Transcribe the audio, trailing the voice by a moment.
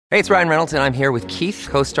Hey, it's Ryan Reynolds, and I'm here with Keith,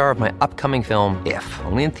 co-star of my upcoming film, If,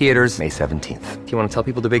 only in theaters May 17th. Do you want to tell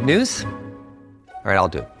people the big news? All right, I'll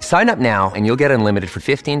do it. Sign up now and you'll get unlimited for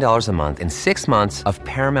 $15 a month and 6 months of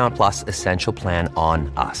Paramount Plus Essential Plan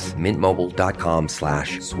on us.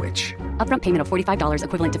 MintMobile.com/switch. Upfront payment of $45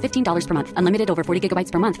 equivalent to $15 per month. Unlimited over 40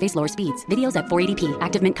 gigabytes per month. Face lower speeds. Videos at 480p.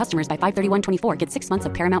 Active Mint customers by 531.24 get 6 months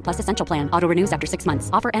of Paramount Plus Essential Plan. Auto renews after 6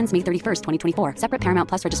 months. Offer ends May 31st, 2024. Separate Paramount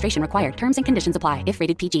Plus registration required. Terms and conditions apply if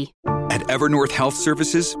rated PG. At Evernorth Health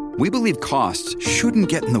Services, we believe costs shouldn't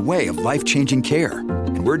get in the way of life-changing care,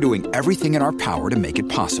 and we're doing everything in our power to make it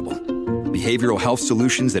possible. Behavioral health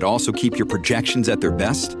solutions that also keep your projections at their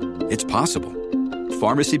best? It's possible.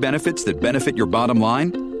 Pharmacy benefits that benefit your bottom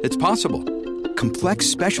line? It's possible. Complex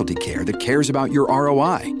specialty care that cares about your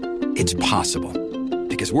ROI? It's possible.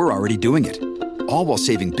 Because we're already doing it. All while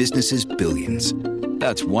saving businesses billions.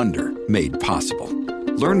 That's Wonder made possible.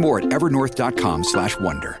 Learn more at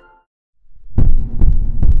evernorth.com/wonder.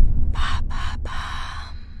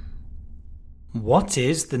 What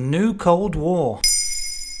is the new Cold War?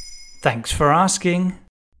 Thanks for asking.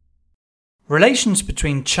 Relations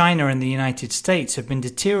between China and the United States have been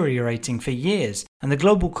deteriorating for years, and the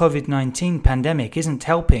global COVID-19 pandemic isn't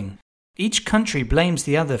helping. Each country blames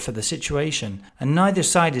the other for the situation, and neither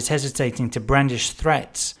side is hesitating to brandish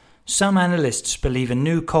threats. Some analysts believe a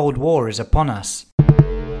new Cold War is upon us.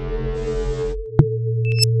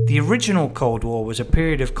 The original Cold War was a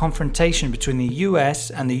period of confrontation between the US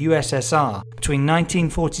and the USSR between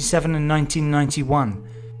 1947 and 1991.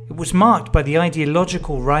 It was marked by the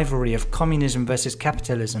ideological rivalry of communism versus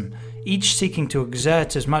capitalism, each seeking to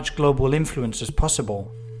exert as much global influence as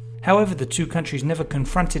possible. However, the two countries never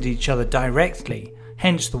confronted each other directly,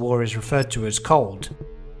 hence the war is referred to as Cold.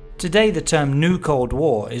 Today, the term New Cold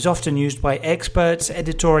War is often used by experts,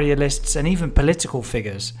 editorialists, and even political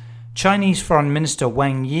figures. Chinese Foreign Minister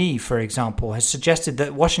Wang Yi, for example, has suggested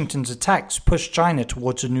that Washington's attacks push China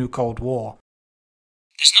towards a new Cold War.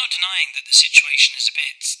 There's no denying that the situation is a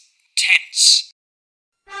bit tense.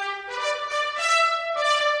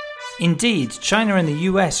 Indeed, China and the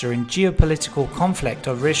US are in geopolitical conflict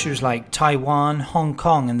over issues like Taiwan, Hong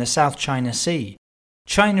Kong, and the South China Sea.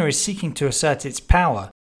 China is seeking to assert its power.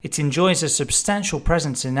 It enjoys a substantial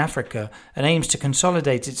presence in Africa and aims to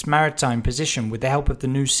consolidate its maritime position with the help of the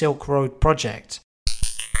new Silk Road project.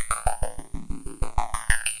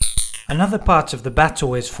 Another part of the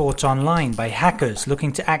battle is fought online by hackers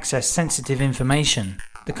looking to access sensitive information.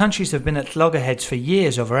 The countries have been at loggerheads for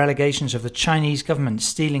years over allegations of the Chinese government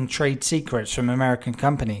stealing trade secrets from American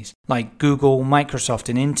companies like Google, Microsoft,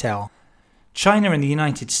 and Intel. China and the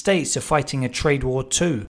United States are fighting a trade war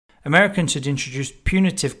too. Americans had introduced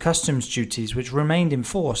punitive customs duties which remained in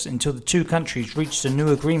force until the two countries reached a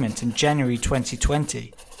new agreement in January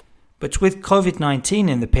 2020. But with COVID-19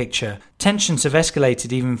 in the picture, tensions have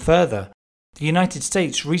escalated even further. The United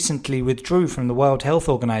States recently withdrew from the World Health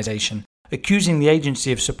Organization, accusing the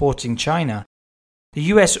agency of supporting China. The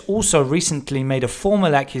US also recently made a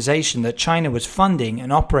formal accusation that China was funding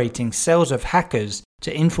and operating cells of hackers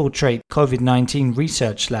to infiltrate COVID-19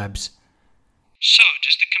 research labs. So,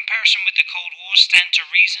 does the comparison with the Cold War stand to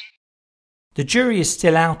reason? The jury is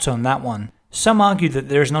still out on that one. Some argue that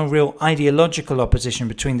there is no real ideological opposition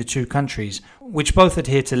between the two countries, which both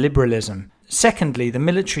adhere to liberalism. Secondly, the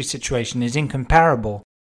military situation is incomparable.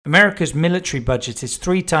 America's military budget is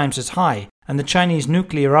 3 times as high, and the Chinese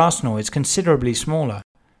nuclear arsenal is considerably smaller.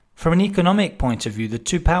 From an economic point of view, the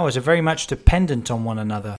two powers are very much dependent on one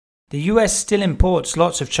another. The US still imports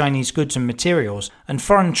lots of Chinese goods and materials, and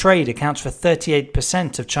foreign trade accounts for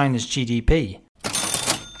 38% of China's GDP.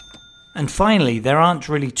 And finally, there aren't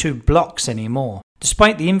really two blocs anymore.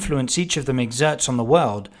 Despite the influence each of them exerts on the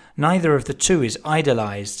world, neither of the two is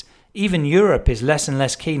idolized. Even Europe is less and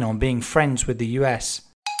less keen on being friends with the US.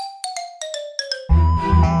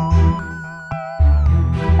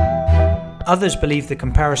 Others believe the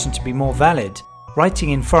comparison to be more valid. Writing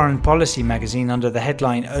in Foreign Policy magazine under the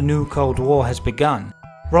headline "A New Cold War Has Begun,"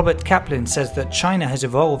 Robert Kaplan says that China has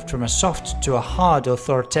evolved from a soft to a hard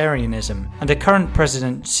authoritarianism under current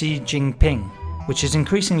President Xi Jinping, which is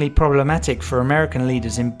increasingly problematic for American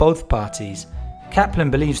leaders in both parties. Kaplan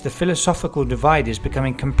believes the philosophical divide is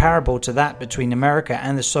becoming comparable to that between America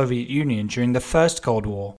and the Soviet Union during the First Cold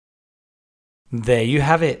War. There you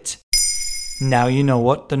have it. Now you know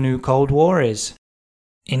what the new Cold War is.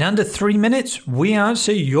 In under 3 minutes, we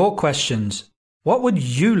answer your questions. What would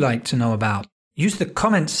you like to know about? Use the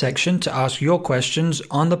comments section to ask your questions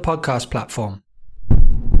on the podcast platform.